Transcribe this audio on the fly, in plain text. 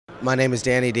My name is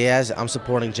Danny Diaz. I'm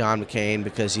supporting John McCain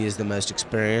because he is the most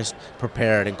experienced,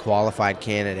 prepared, and qualified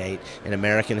candidate in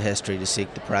American history to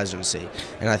seek the presidency.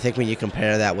 And I think when you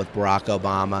compare that with Barack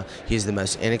Obama, he's the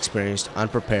most inexperienced,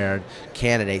 unprepared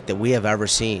candidate that we have ever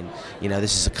seen. You know,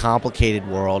 this is a complicated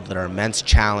world. There are immense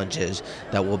challenges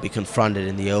that will be confronted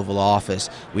in the Oval Office.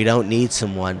 We don't need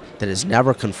someone that has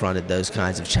never confronted those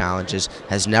kinds of challenges,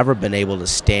 has never been able to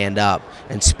stand up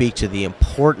and speak to the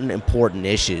important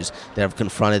issues that have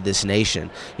confronted this nation.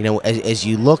 You know, as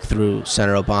you look through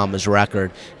Senator Obama's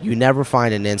record, you never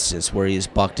find an instance where he has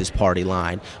bucked his party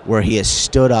line, where he has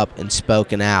stood up and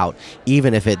spoken out,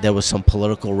 even if there was some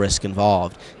political risk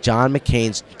involved. John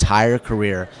McCain's entire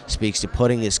career speaks to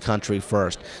putting his country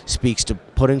first, speaks to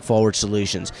putting forward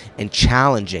solutions and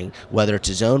challenging, whether it's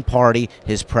his own party,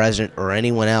 his president, or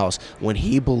anyone else, when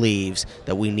he believes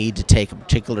that we need to take a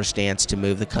particular stance to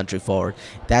move the country forward.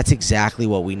 That's exactly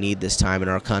what we need this time in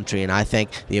our country, and I think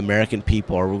the American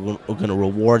people are going to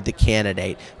reward the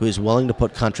candidate who is willing to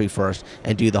put country first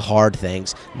and do the hard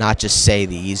things, not just say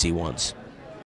the easy ones.